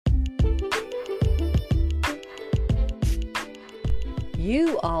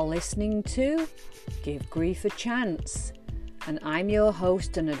You are listening to Give Grief a Chance, and I'm your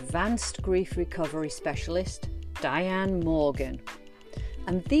host and advanced grief recovery specialist, Diane Morgan.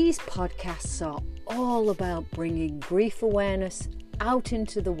 And these podcasts are all about bringing grief awareness out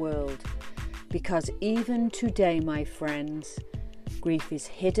into the world, because even today, my friends, grief is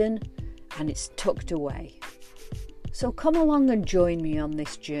hidden and it's tucked away. So come along and join me on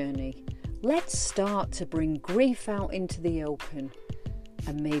this journey. Let's start to bring grief out into the open,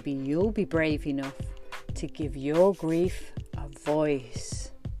 and maybe you'll be brave enough to give your grief a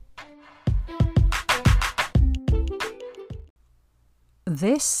voice.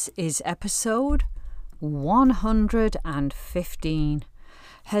 This is episode 115.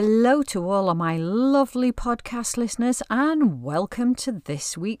 Hello to all of my lovely podcast listeners and welcome to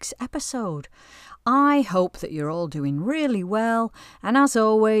this week's episode. I hope that you're all doing really well, and as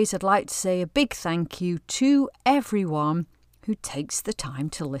always I'd like to say a big thank you to everyone who takes the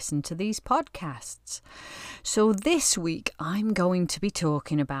time to listen to these podcasts. So this week I'm going to be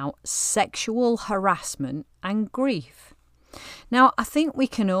talking about sexual harassment and grief. Now, I think we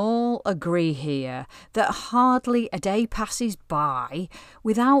can all agree here that hardly a day passes by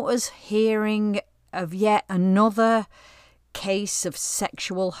without us hearing of yet another case of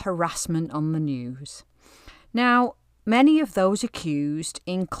sexual harassment on the news. Now, many of those accused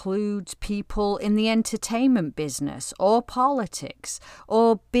include people in the entertainment business or politics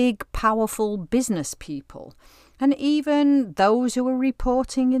or big, powerful business people, and even those who are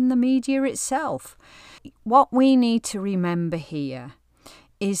reporting in the media itself. What we need to remember here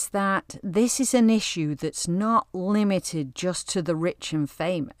is that this is an issue that's not limited just to the rich and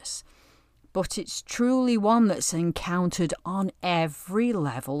famous, but it's truly one that's encountered on every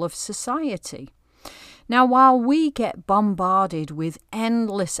level of society. Now, while we get bombarded with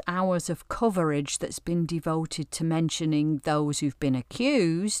endless hours of coverage that's been devoted to mentioning those who've been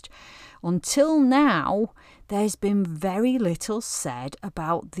accused, until now, there's been very little said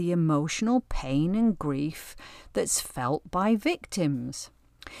about the emotional pain and grief that's felt by victims.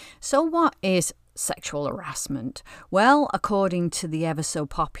 So what is sexual harassment? Well, according to the ever so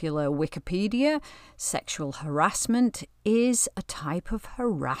popular Wikipedia, sexual harassment is a type of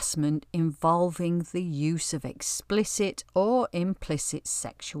harassment involving the use of explicit or implicit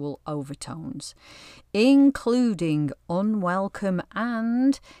sexual overtones, including unwelcome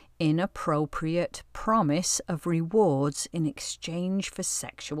and inappropriate promise of rewards in exchange for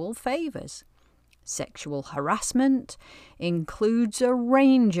sexual favours. Sexual harassment includes a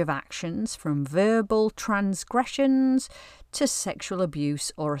range of actions from verbal transgressions to sexual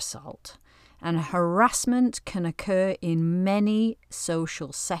abuse or assault, and harassment can occur in many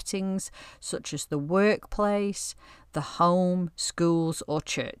social settings such as the workplace, the home, schools or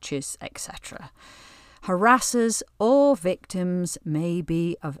churches, etc. Harassers or victims may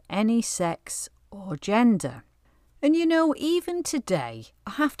be of any sex or gender. And you know, even today,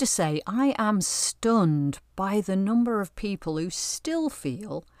 I have to say, I am stunned by the number of people who still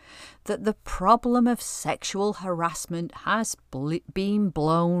feel that the problem of sexual harassment has been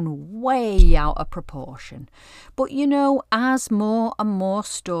blown way out of proportion. But you know, as more and more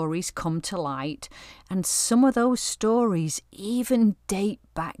stories come to light, and some of those stories even date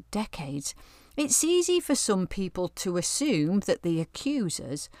back decades, it's easy for some people to assume that the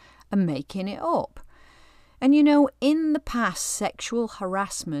accusers are making it up. And you know, in the past, sexual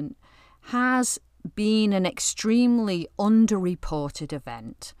harassment has been an extremely underreported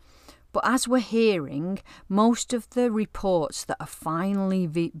event. But as we're hearing, most of the reports that are finally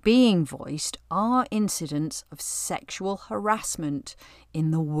being voiced are incidents of sexual harassment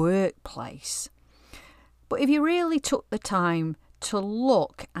in the workplace. But if you really took the time to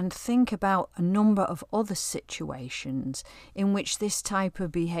look and think about a number of other situations in which this type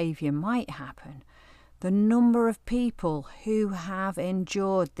of behaviour might happen, the number of people who have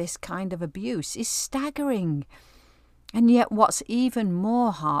endured this kind of abuse is staggering. And yet what's even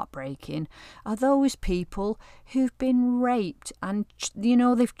more heartbreaking are those people who've been raped and, you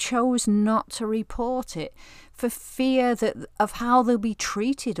know, they've chosen not to report it for fear of how they'll be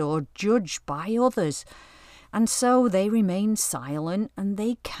treated or judged by others. And so they remain silent and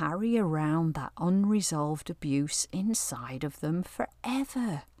they carry around that unresolved abuse inside of them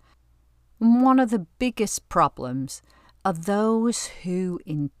forever. And one of the biggest problems are those who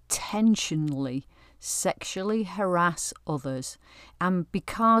intentionally sexually harass others. And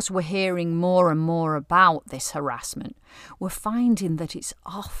because we're hearing more and more about this harassment, we're finding that it's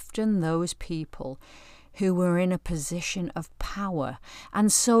often those people who were in a position of power,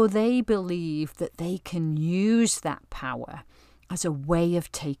 and so they believe that they can use that power as a way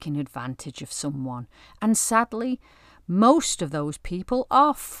of taking advantage of someone. And sadly, Most of those people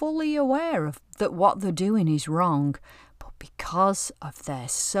are fully aware of that what they're doing is wrong, but because of their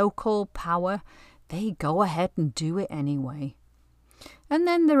so-called power, they go ahead and do it anyway. And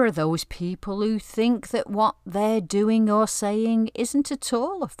then there are those people who think that what they're doing or saying isn't at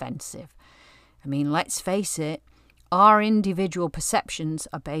all offensive. I mean, let's face it, our individual perceptions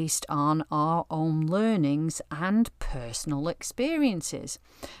are based on our own learnings and personal experiences.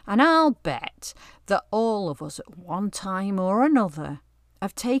 And I'll bet that all of us at one time or another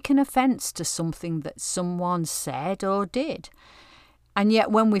have taken offence to something that someone said or did. And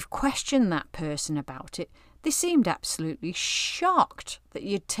yet when we've questioned that person about it, they seemed absolutely shocked that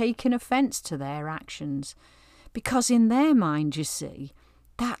you'd taken offence to their actions. Because in their mind, you see,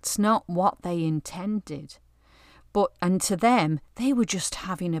 that's not what they intended. And to them, they were just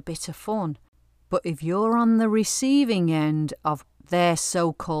having a bit of fun. But if you're on the receiving end of their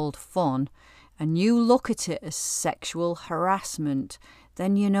so-called fun, and you look at it as sexual harassment,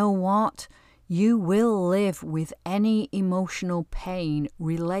 then you know what? You will live with any emotional pain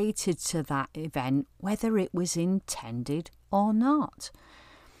related to that event, whether it was intended or not.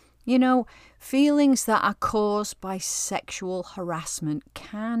 You know, feelings that are caused by sexual harassment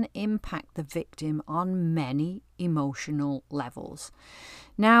can impact the victim on many emotional levels.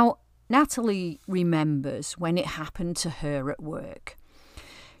 Now, Natalie remembers when it happened to her at work.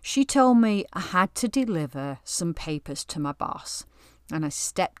 She told me I had to deliver some papers to my boss, and I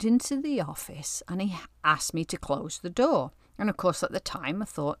stepped into the office and he asked me to close the door. And of course, at the time, I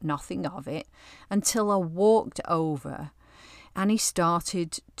thought nothing of it until I walked over and he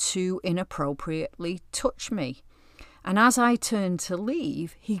started to inappropriately touch me. And as I turned to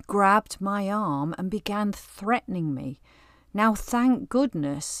leave, he grabbed my arm and began threatening me. Now, thank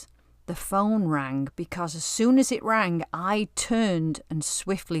goodness, the phone rang, because as soon as it rang, I turned and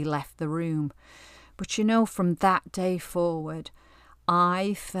swiftly left the room. But you know, from that day forward,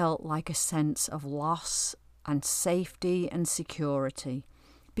 I felt like a sense of loss and safety and security.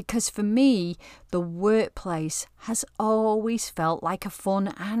 Because for me, the workplace has always felt like a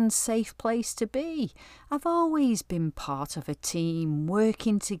fun and safe place to be. I've always been part of a team,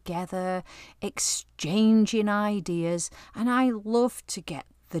 working together, exchanging ideas, and I love to get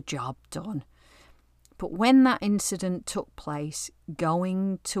the job done. But when that incident took place,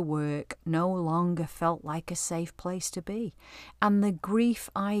 going to work no longer felt like a safe place to be. And the grief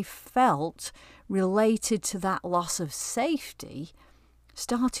I felt related to that loss of safety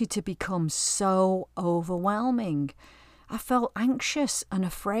started to become so overwhelming. I felt anxious and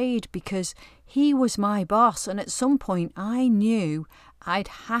afraid because he was my boss, and at some point I knew I'd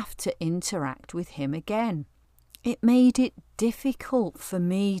have to interact with him again. It made it difficult for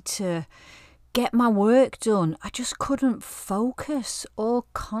me to get my work done. I just couldn't focus or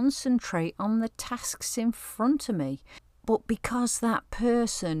concentrate on the tasks in front of me. But because that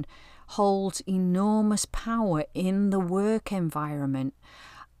person holds enormous power in the work environment,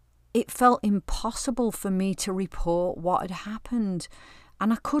 it felt impossible for me to report what had happened,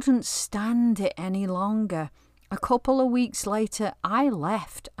 and I couldn't stand it any longer. A couple of weeks later, I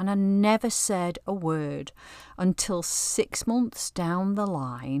left and I never said a word until 6 months down the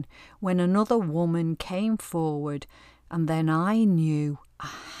line when another woman came forward, and then I knew I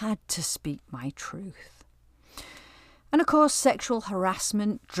had to speak my truth. And of course, sexual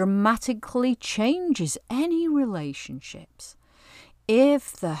harassment dramatically changes any relationships.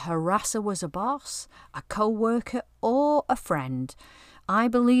 If the harasser was a boss, a co-worker, or a friend, I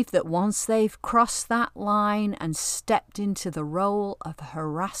believe that once they've crossed that line and stepped into the role of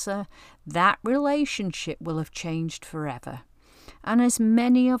harasser, that relationship will have changed forever. And as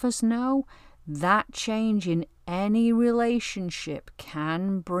many of us know, that change in any relationship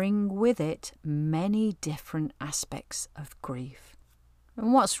can bring with it many different aspects of grief.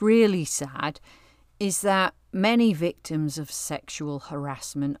 And what's really sad is that many victims of sexual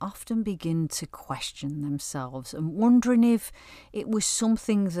harassment often begin to question themselves and wondering if it was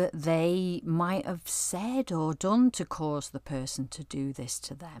something that they might have said or done to cause the person to do this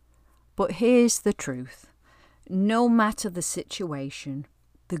to them. But here's the truth. No matter the situation,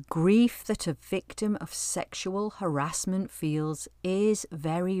 the grief that a victim of sexual harassment feels is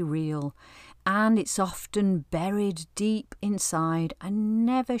very real, and it's often buried deep inside and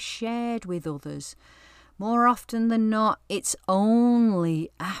never shared with others. More often than not, it's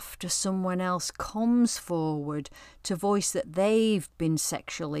only after someone else comes forward to voice that they've been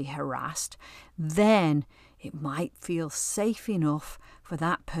sexually harassed, then it might feel safe enough for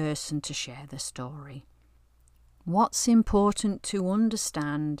that person to share the story. What's important to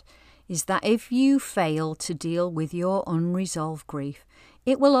understand is that if you fail to deal with your unresolved grief,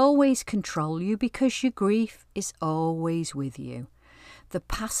 it will always control you because your grief is always with you. The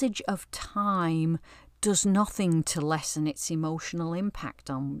passage of time does nothing to lessen its emotional impact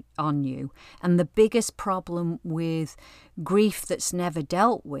on you. And the biggest problem with grief that's never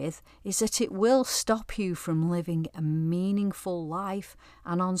dealt with is that it will stop you from living a meaningful life,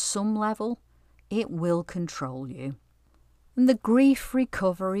 and on some level, it will control you. And the Grief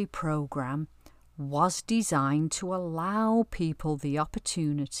Recovery Programme was designed to allow people the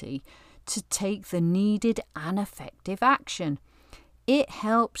opportunity to take the needed and effective action. It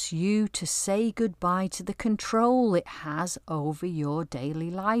helps you to say goodbye to the control it has over your daily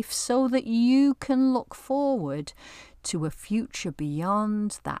life so that you can look forward to a future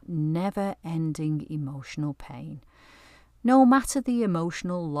beyond that never-ending emotional pain. No matter the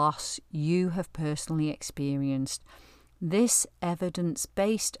emotional loss you have personally experienced, this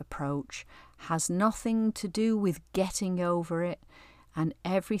evidence-based approach has nothing to do with getting over it and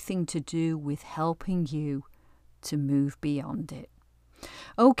everything to do with helping you to move beyond it.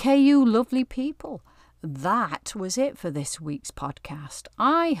 Okay, you lovely people, that was it for this week's podcast.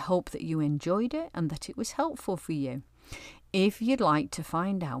 I hope that you enjoyed it and that it was helpful for you. If you'd like to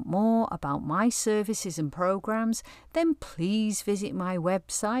find out more about my services and programs, then please visit my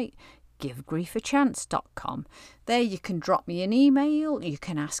website, givegriefachance.com. There you can drop me an email, you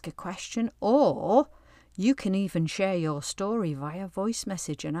can ask a question, or you can even share your story via voice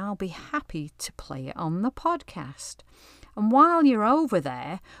message, and I'll be happy to play it on the podcast. And while you're over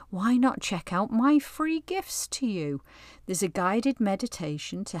there, why not check out my free gifts to you? There's a guided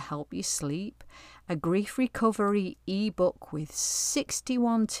meditation to help you sleep, a grief recovery ebook with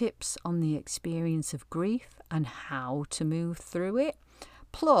 61 tips on the experience of grief and how to move through it,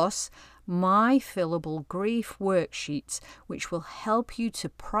 plus my fillable grief worksheets, which will help you to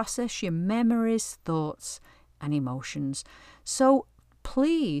process your memories, thoughts, and emotions. So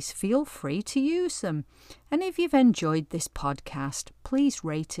please feel free to use them. And if you've enjoyed this podcast, please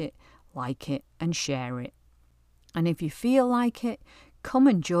rate it, like it, and share it. And if you feel like it, come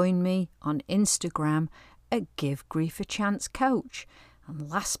and join me on Instagram at Give Grief a Chance Coach. And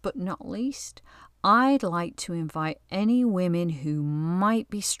last but not least, I'd like to invite any women who might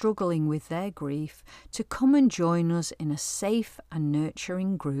be struggling with their grief to come and join us in a safe and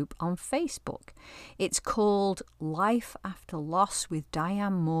nurturing group on Facebook. It's called Life After Loss with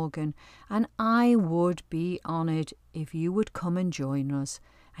Diane Morgan, and I would be honoured if you would come and join us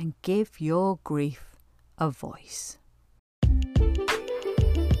and give your grief a voice.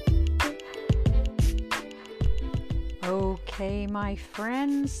 Okay, my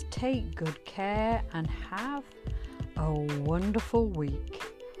friends, take good care and have a wonderful week.